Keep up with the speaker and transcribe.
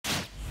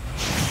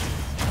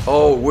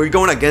Oh, we're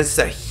going against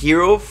a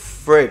hero?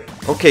 Frick.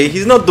 Okay,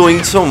 he's not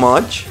doing so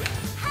much.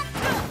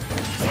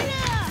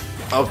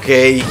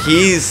 Okay,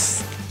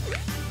 he's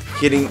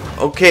hitting.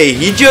 Okay,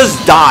 he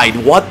just died.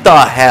 What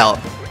the hell?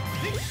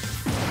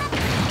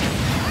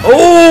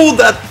 Oh,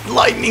 that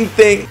lightning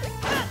thing.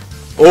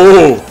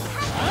 Oh.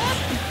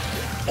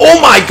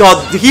 Oh my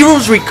god, the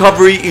hero's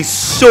recovery is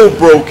so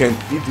broken.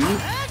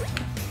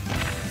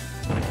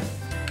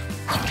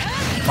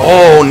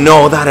 Oh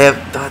no,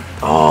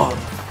 oh.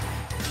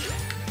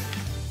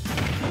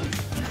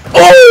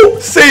 Oh,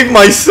 save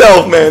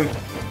myself, man.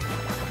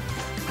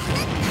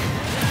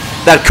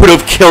 That could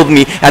have killed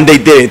me, and they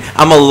did.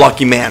 I'm a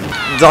lucky man.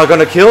 Is that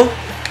gonna kill?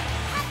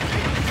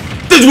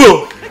 This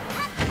will.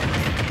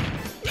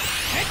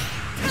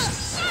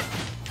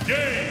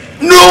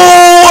 No,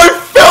 I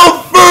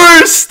fell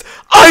first.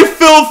 I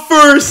fell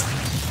first.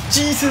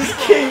 Jesus,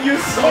 King, you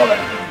saw that.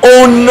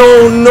 Oh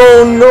no,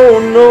 no, no,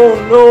 no,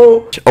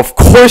 no. Of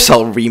course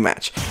I'll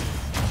rematch.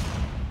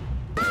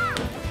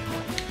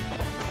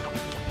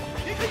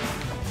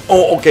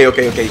 Oh, okay,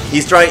 okay, okay.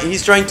 He's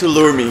trying to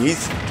lure me.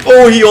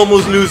 Oh, he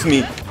almost lose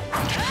me.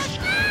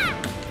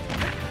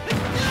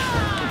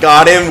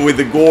 Got him with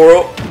the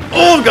Goro.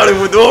 Oh, got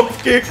him with the up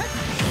kick.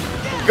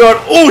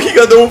 Oh, he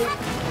got the.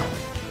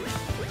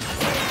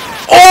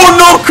 Oh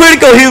no,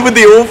 critical hit with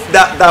the oof.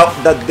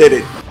 That did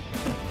it.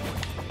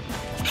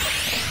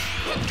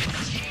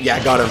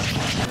 Yeah, got him.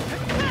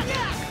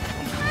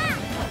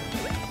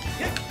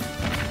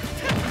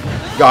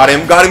 Got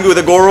him with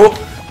the Goro.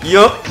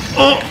 Yup.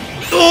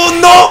 Oh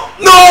no,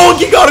 no,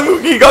 he got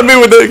me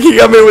with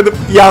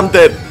the, yeah, I'm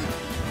dead.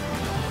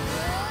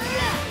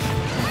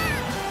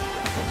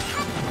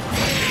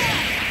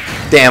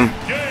 Damn.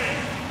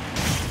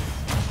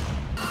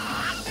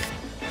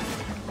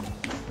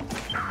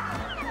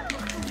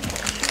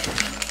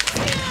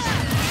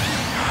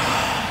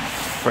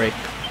 Frick.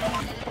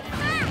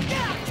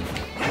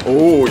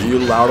 Oh, you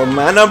loud of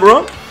mana,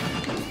 bro?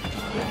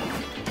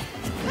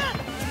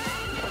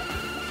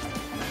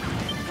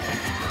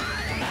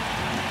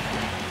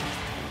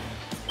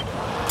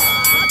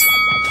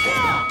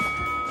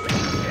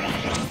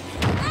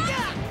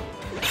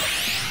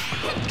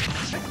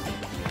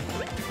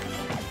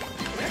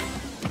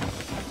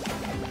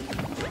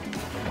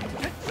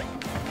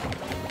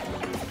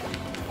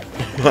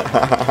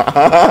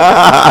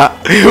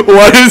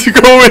 What is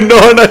going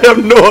on? I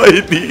have no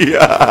idea.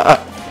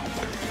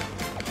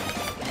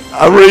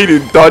 I'm ready to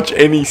dodge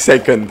any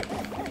second.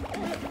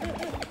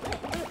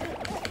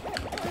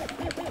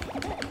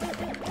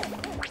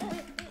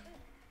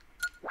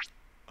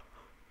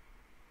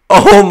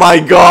 Oh my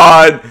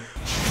god.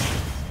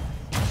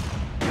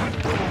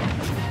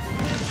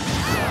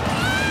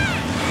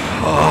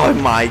 Oh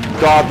my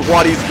god,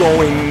 what is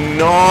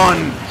going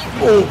on?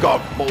 Oh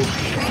god,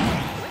 bullshit.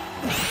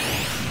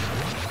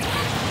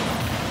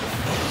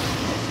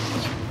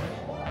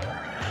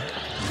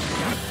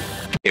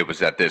 It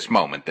was at this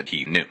moment that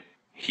he knew.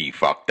 He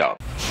fucked up.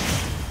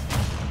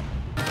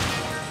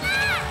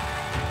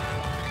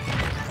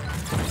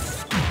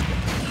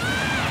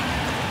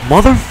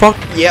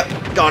 Motherfucker.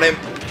 Yep, got him.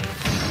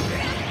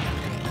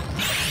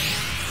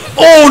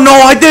 Oh no,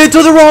 I did it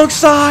to the wrong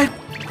side.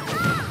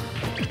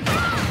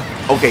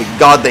 Okay,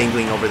 got the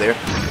Inkling over there.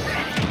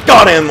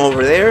 Got him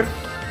over there.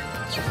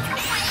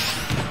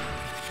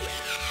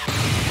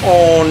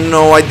 Oh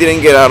no, I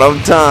didn't get out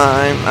of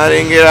time. I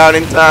didn't get out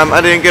in time.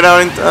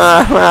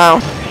 Wow.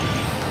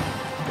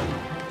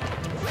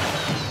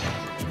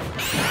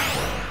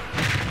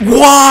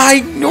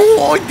 Why? No,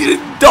 I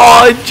didn't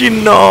dodge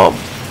enough.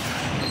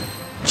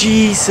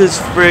 Jesus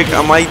frick.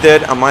 Am I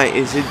dead?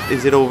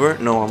 Is it over?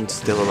 No, I'm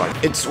still alive.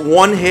 It's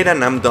one hit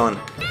and I'm done.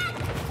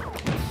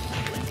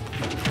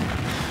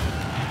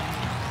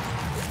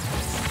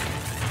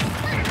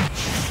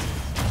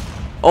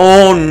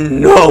 Oh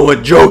no, a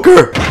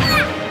Joker.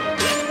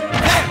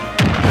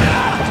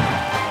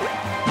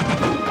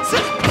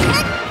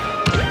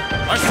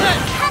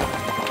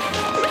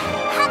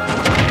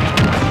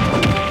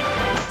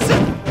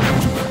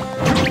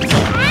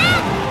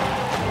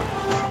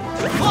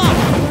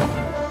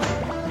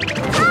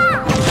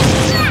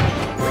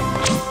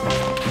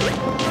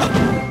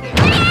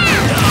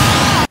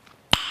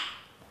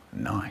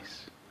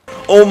 Nice.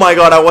 Oh my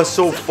god, I was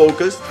so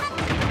focused.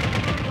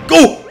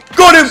 Go!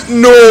 Got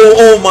him! No!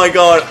 Oh my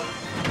god.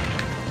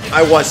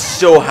 I was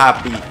so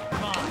happy.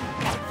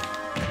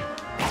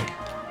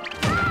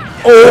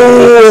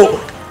 Oh!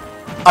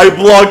 I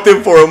blocked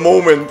him for a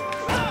moment.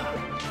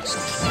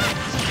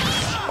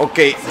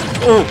 Okay.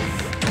 Oh.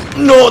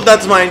 No,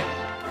 that's mine.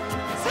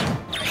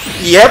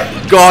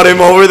 Yep, got him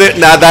over there.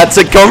 Now that's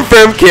a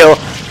confirmed kill.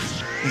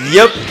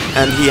 Yep,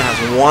 and he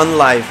has 1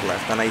 life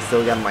left, and I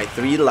still got my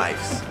 3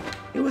 lives.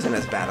 It wasn't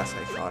as bad as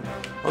I thought.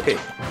 Okay.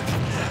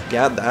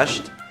 Yeah,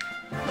 dashed.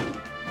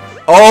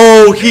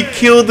 Oh, he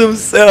killed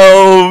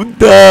himself.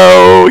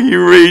 No, he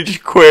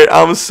rage quit.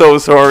 I'm so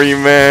sorry,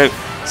 man.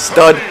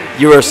 Stud,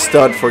 you're a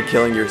stud for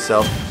killing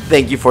yourself.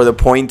 Thank you for the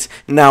point.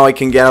 Now I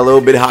can get a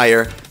little bit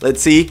higher.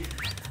 Let's see.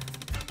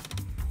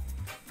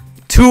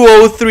 2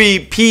 203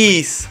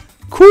 piece.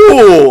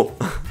 Cool.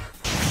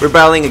 We're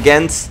battling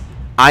against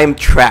I'm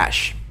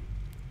Trash.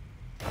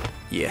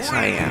 Yes,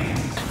 I am.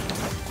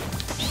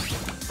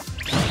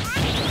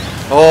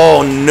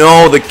 Oh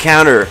no, the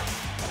counter.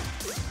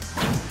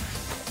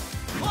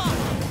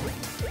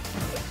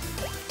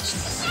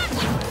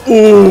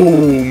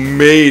 Ooh,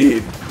 made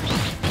it.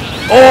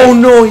 Oh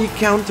no, he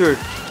countered.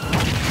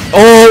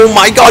 Oh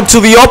my god, to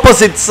the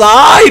opposite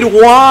side.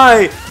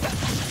 Why?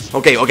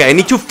 Okay, I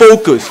need to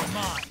focus.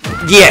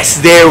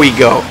 Yes, there we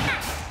go.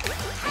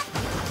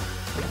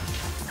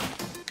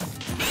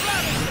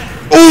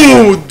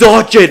 Ooh,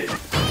 dodge it.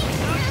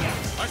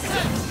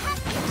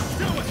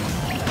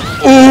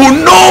 Oh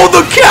no,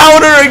 the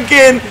counter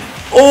again.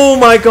 Oh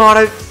my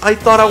god, I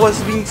thought I was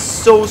being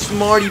so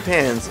smarty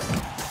pants.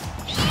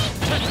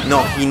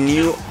 No, he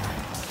knew.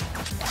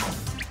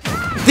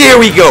 There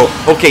we go.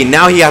 Okay,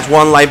 now he has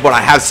 1 life, but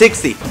I have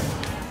 60.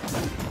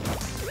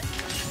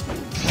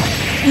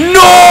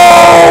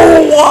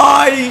 No!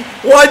 Why?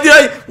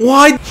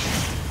 Why?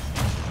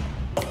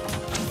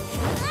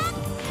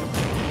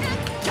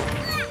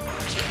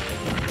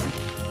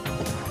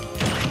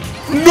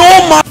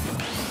 No, my.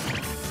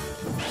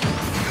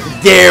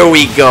 There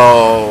we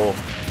go.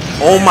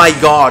 Oh my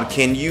god,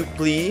 can you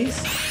please?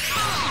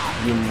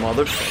 You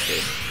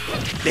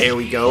motherfucker. There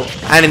we go.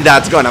 And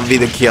that's gonna be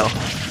the kill.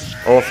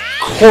 Of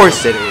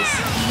course it is.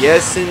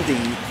 Yes,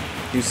 indeed.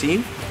 You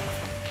see?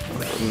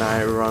 Now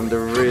I run the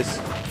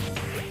risk.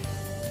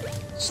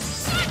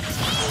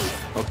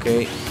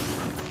 Okay.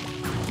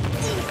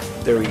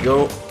 There we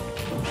go.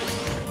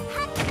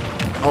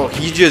 Oh,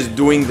 he's just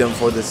doing them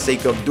for the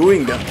sake of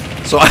doing them.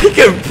 So I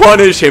can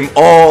punish him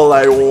all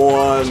I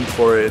want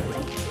for it.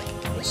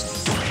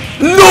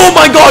 No,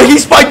 my god, he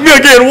spiked me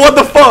again. What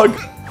the fuck?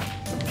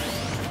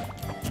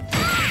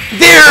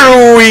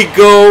 There we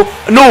go.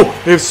 No,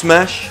 F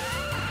smash.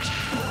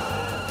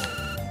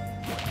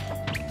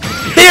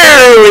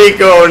 There we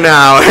go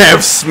now.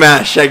 F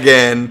smash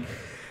again.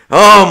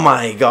 Oh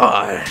my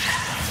god.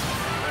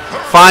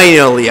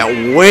 Finally, a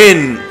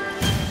win.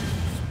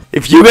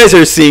 If you guys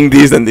are seeing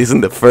these and this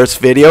is the first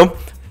video,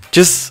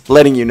 just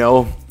letting you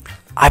know,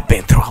 I've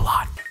been through a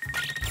lot.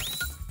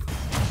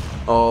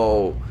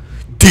 Oh,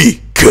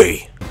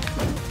 DK.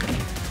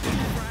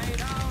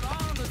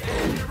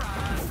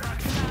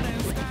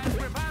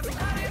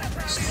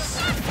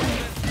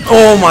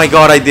 Oh my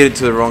god, I did it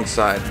to the wrong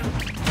side.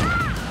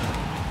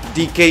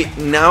 DK,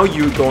 now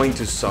you're going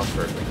to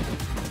suffer.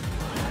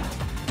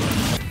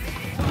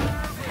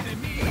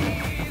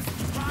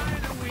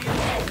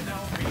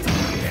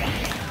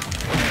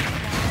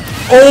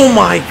 Oh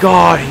my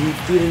god, he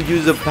didn't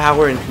use the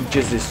power and he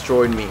just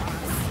destroyed me.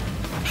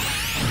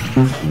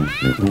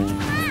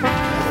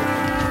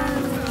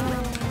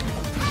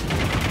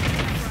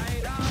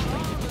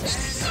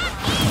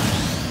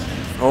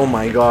 Oh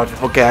my god.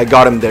 Okay, I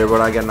got him there, but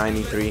I got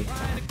 93.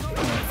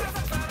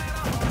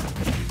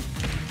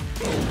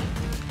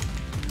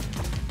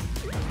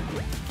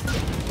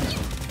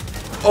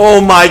 Oh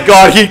my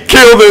god, he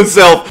killed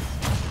himself!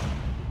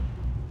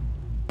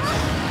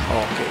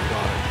 Okay,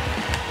 got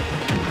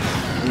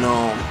it.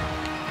 No.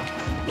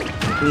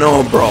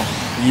 No, bro.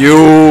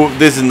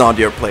 This is not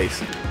your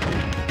place.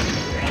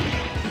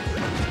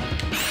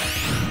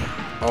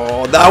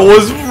 Oh, that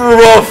was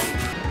rough!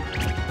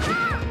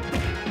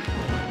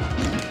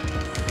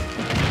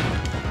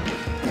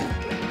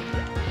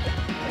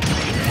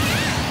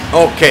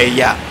 Okay,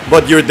 yeah,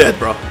 but you're dead,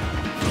 bro.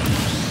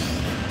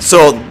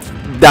 So,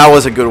 that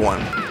was a good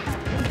one.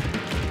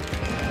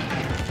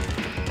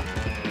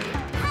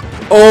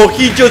 Oh,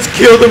 he just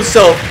killed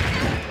himself.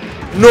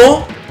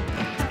 No?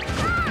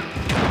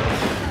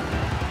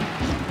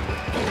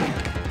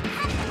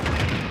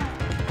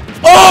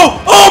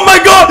 Oh my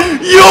god!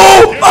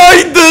 Yo!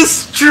 I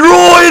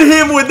destroyed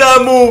him with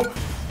that move!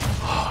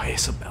 Oh,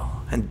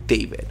 Isabel and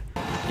David.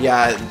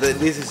 Yeah,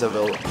 this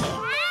Isabel.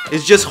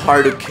 It's just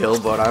hard to kill,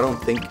 but I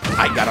don't think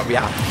I gotta be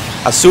out.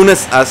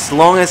 As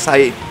long as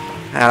I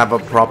have a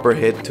proper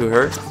hit to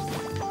her,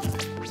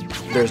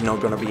 there's not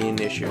gonna be an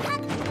issue.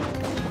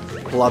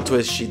 Plot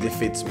twist, she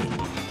defeats me.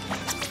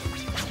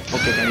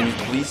 Okay, can you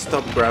please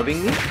stop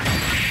grabbing me?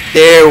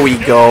 There we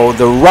go.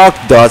 The rock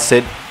does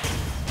it.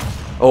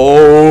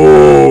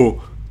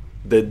 Oh,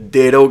 the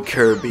Ditto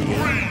Kirby.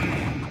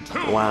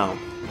 Wow.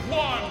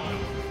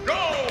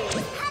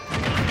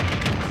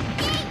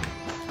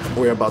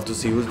 We're about to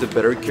see who's the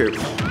better Kirby.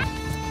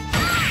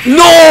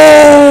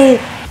 No!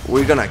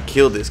 We're gonna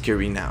kill this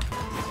Kirby now.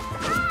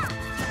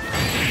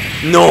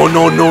 No,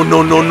 no, no,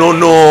 no, no, no,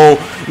 no.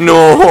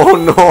 No,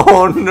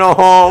 no, no.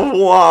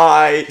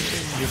 Why?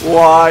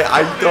 Why?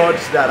 I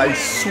dodged that. I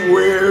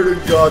swear to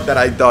God that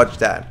I dodged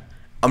that.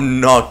 I'm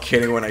not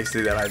kidding when I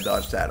say that I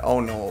dodged that.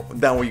 Oh no.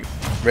 Then we...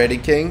 Ready,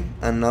 King?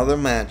 Another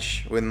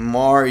match with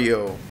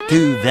Mario.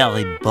 2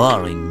 very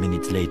boring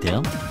minutes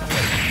later.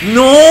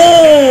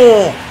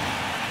 ¡No!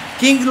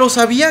 King lo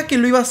sabía que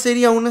lo iba a hacer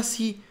y aún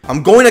así.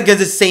 I'm going against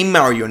the same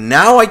Mario.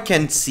 Now I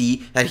can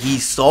see that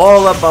he's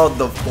all about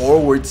the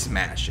forward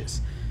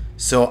smashes.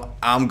 So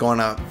I'm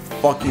gonna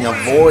fucking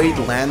avoid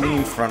landing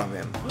in front of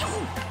him.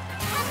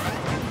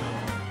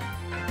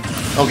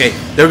 Okay,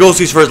 there goes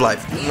his first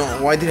life. No,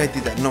 why did I do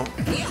that? No.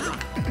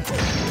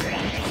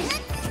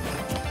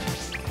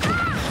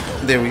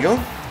 There we go.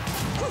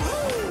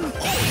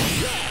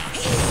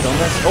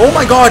 Oh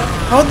my god!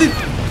 How did...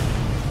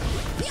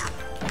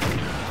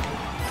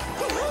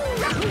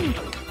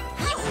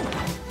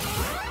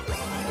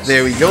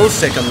 There we go,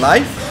 second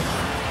life.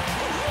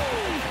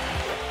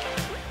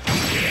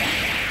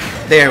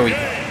 There we go.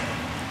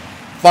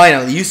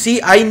 Finally, you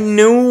see, I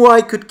knew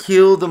I could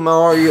kill the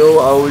Mario.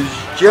 I was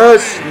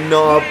just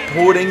not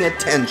putting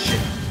attention.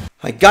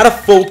 I gotta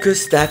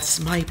focus,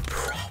 that's my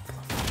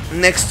problem.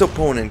 Next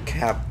opponent,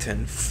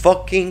 Captain.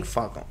 Fucking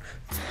fuck on.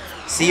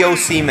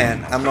 COC,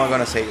 man. I'm not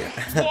gonna say it.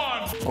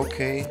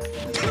 Okay.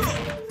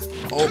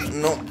 Oh,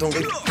 no, don't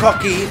get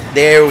cocky.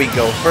 There we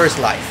go, first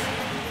life.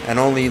 And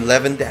only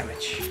 11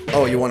 damage.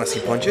 Oh, you wanna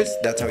see punches?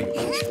 That's how you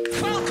punch.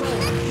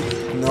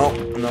 No,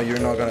 no, you're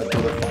not gonna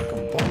do the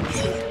fucking punch.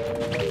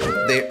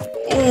 There.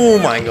 Oh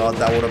my god,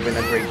 that would have been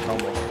a great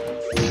combo.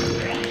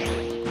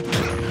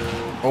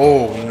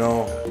 Oh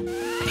no.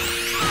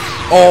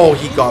 Oh,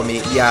 he got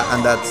me. Yeah,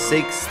 and that's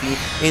 60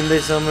 in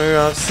the summer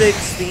of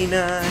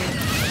 69.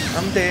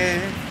 I'm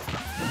there.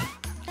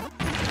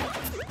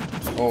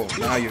 Oh,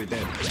 now you're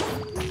dead.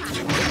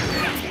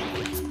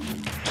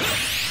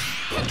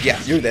 Yeah,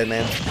 you're dead,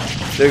 man.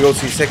 There goes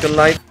his second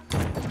life.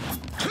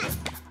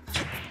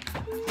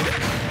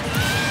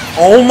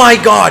 Oh my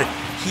god!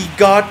 He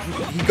got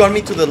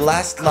me to the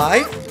last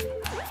life.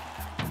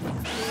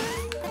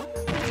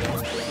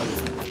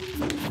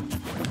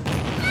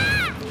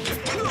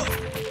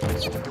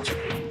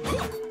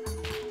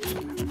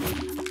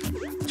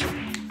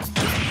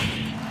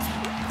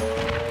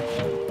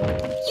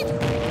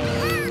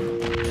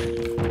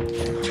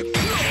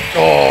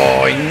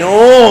 Oh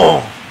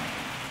no!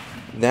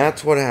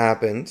 That's what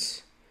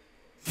happens.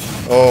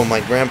 Oh, my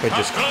grandpa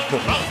just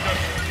called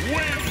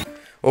me.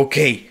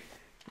 Okay.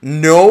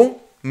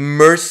 No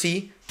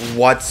mercy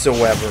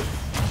whatsoever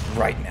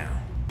right now.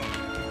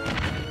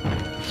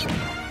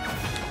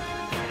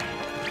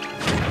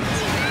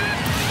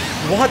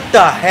 What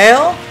the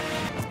hell?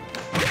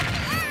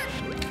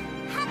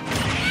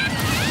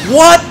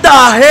 What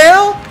the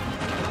hell?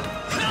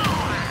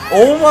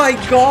 Oh my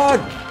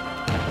god.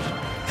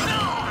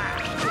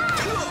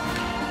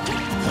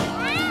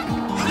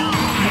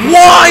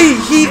 Why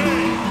he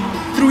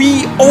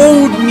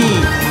 3-0'd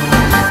me?